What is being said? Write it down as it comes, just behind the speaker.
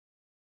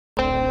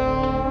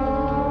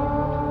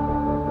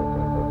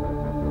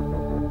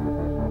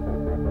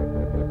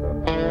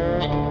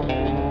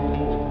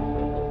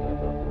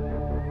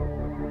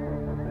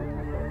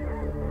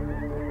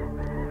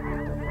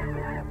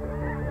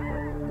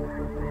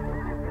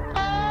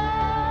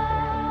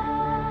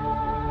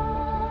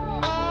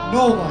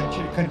No one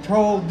should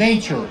control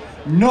nature.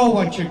 No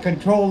one should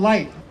control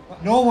life.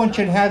 No one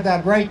should have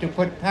that right to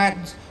put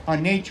patents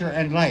on nature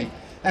and life.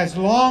 As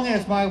long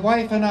as my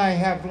wife and I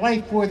have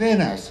life within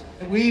us,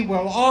 we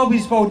will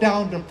always go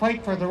down to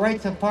fight for the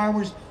rights of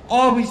farmers,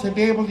 always to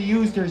be able to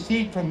use their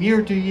seed from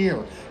year to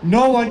year.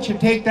 No one should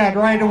take that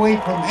right away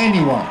from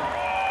anyone.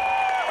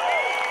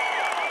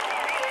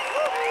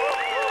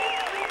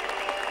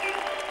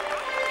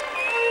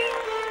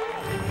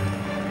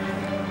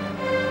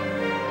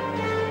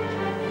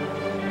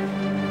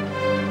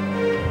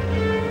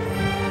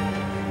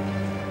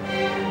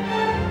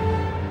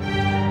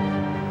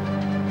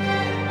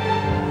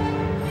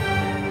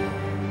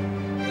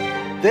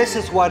 This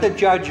is what the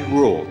judge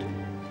ruled.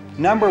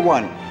 Number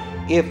one,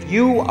 if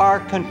you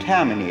are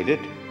contaminated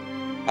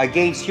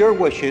against your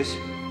wishes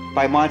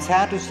by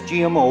Monsanto's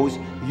GMOs,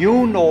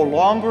 you no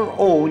longer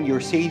own your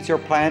seeds or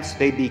plants.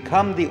 They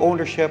become the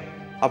ownership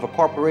of a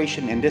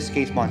corporation, in this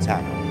case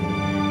Monsanto.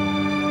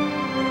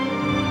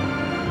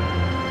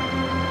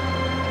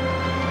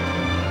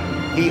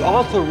 He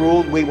also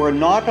ruled we were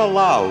not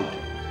allowed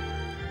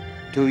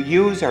to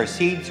use our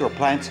seeds or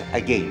plants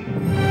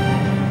again.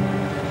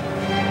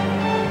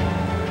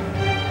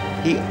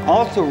 He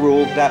also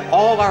ruled that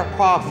all our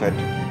profit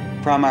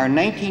from our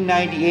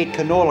 1998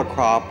 canola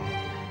crop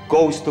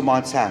goes to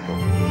Monsanto.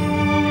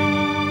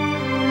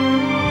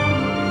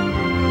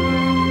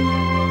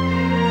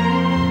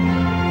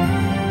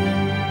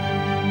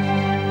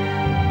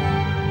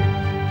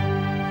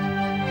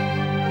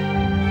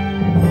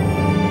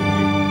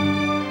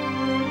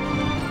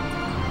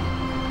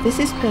 This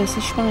is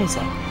Percy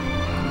Schmeiser.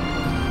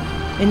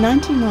 In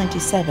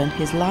 1997,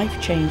 his life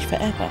changed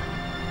forever.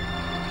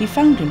 He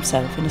found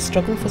himself in a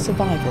struggle for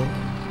survival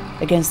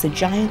against the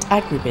giant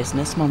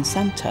agribusiness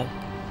Monsanto.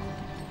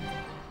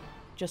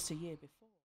 Just a year before.